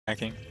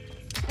hacking.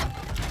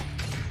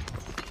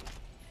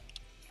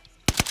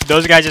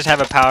 Those guys just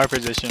have a power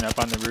position up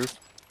on the roof.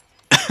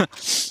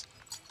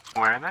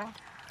 Where are they?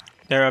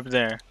 They're up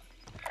there.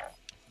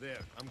 There,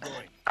 I'm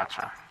going.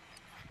 Gotcha.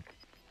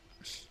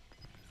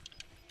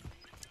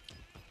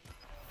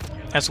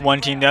 That's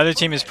one team. The other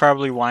team is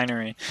probably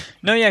Winery.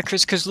 No, yeah,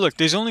 Chris, because look,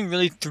 there's only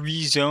really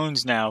 3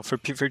 zones now for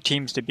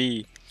teams to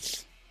be.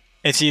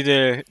 It's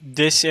either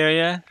this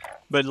area,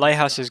 but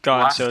Lighthouse is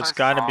gone, Last so it's I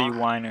got to saw, be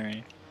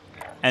Winery.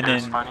 And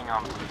There's then, fighting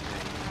on blue.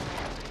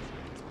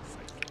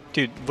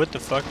 dude, what the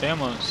fuck? They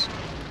almost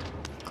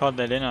called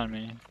that in on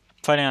me.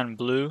 Fighting on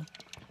blue.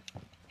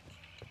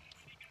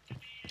 I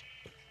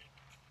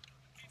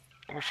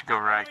think we should go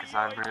right, because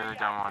I really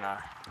don't want to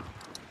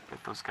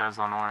get those guys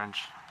on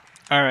orange.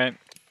 Alright.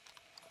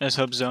 Let's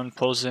hope zone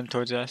pulls them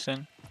towards us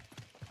then.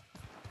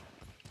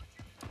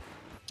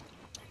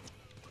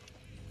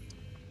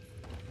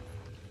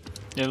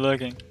 You're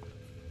looking.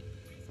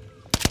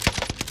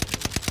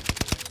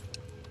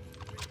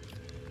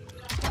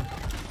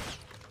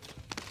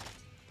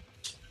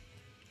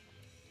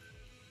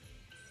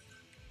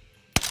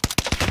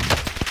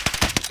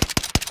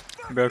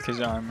 Broke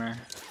his armor.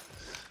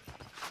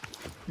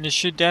 This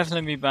should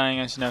definitely be buying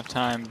us enough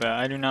time, but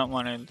I do not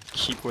want to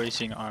keep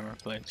wasting armor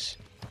plates.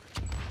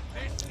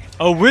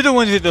 Oh, we're the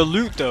ones with the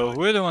loot, though.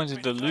 We're the ones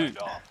with the loot.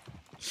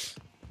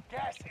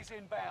 Gas is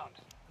inbound.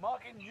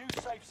 Marking new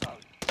safe zone.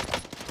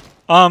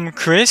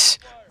 Chris,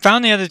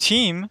 found the other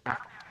team.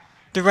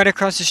 They're right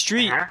across the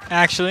street,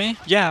 actually.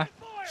 Yeah.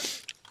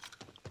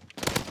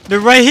 They're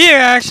right here,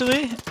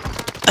 actually.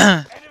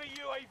 Enemy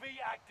UAV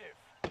active.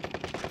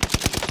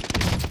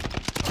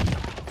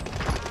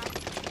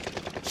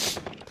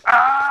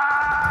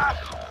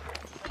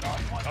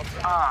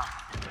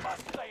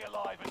 Must stay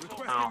alive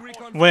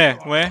until Where?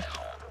 UAV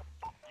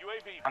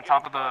On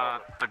top of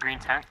the green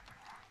tent.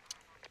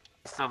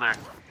 Still there.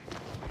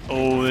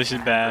 Oh, this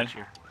is bad. Got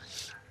you.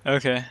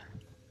 Okay.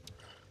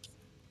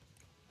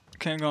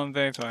 Can't go on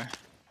very far.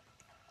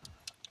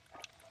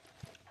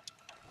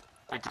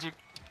 Wait, did you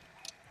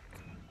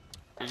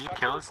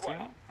kill his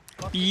team?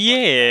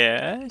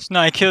 Yes. No,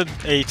 I killed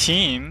a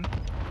team.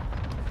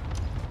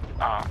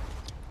 Oh.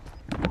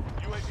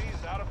 UAV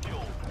is out of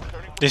fuel.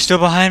 Returning They're still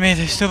behind me.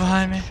 They're still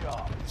behind me.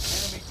 sharp.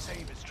 Enemy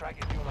team is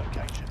tracking your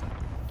location.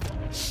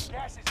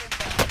 Gas is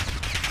inbound.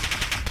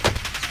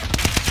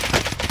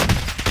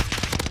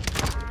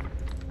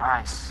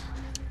 Nice.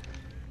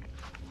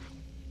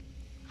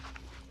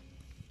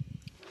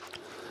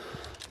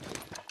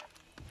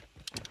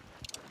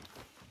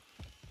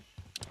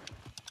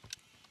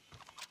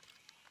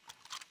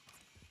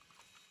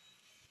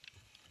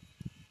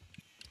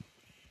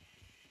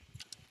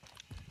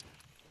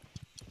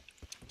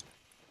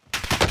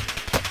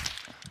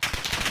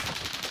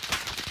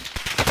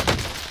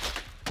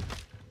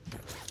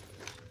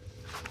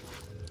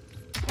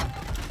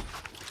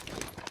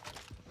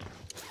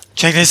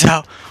 Check this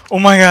out. Oh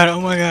my god.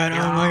 Oh my god.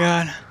 Oh my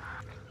god.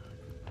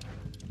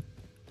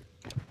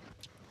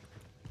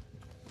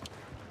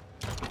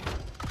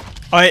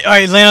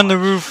 Alright, land on the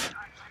roof.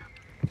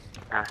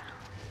 Okay.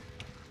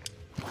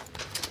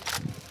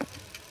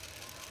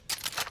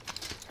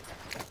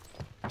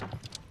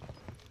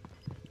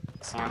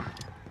 See him.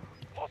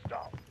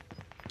 Hostile.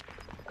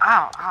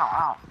 Ow, ow,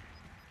 ow.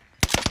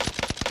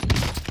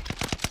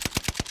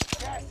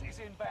 Gas is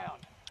inbound.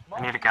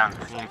 I need a gun. I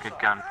need a good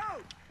gun.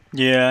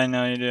 Yeah, I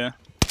know you do.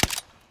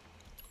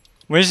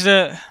 Where's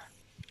the...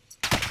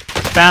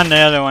 Found the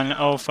other one.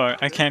 Oh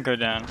fuck, I can't go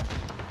down.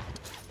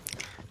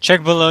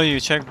 Check below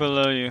you, check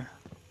below you.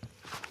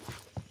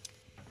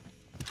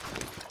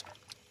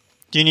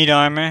 Do you need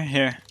armor?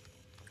 Here.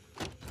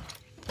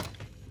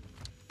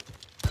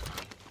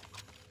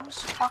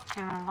 Whose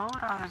fucking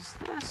loadout is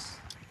this?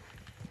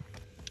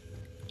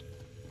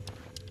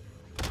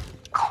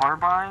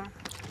 Carbine?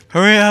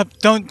 Hurry up!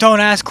 Don't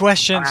ask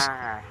questions.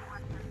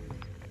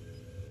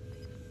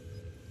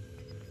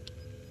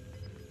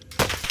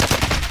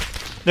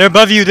 They're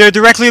above you. They're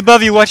directly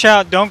above you. Watch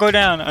out! Don't go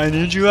down. I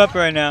need you up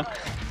right now.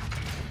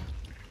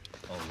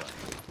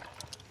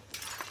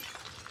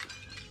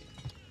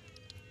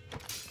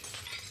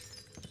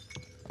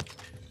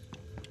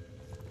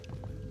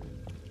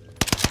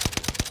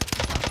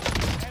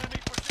 Enemy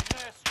precision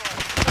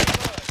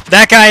airstrike.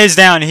 That guy is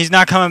down. He's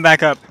not coming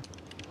back up.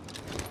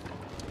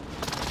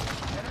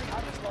 Enemy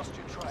hunters lost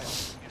your trail.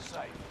 You're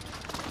safe.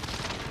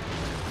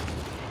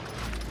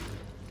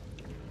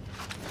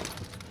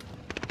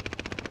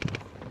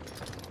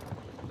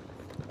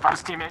 Found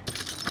his teammate.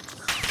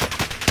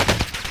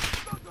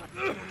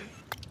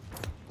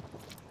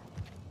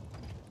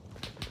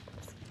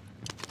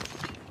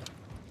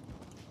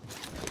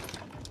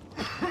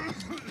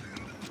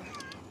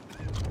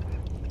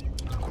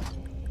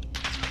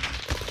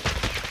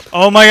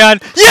 Oh my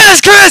god.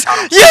 Yes, Chris!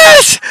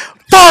 Yes!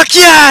 Fuck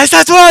yes!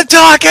 That's what I'm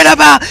talking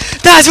about!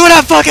 That's what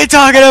I'm fucking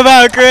talking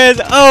about, Chris!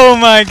 Oh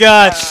my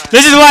god.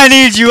 This is why I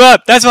needed you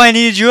up. That's why I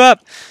needed you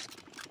up.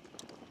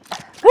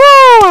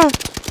 Woo!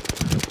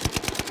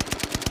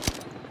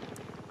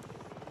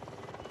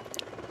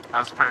 That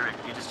was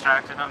perfect. You just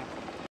distracted him.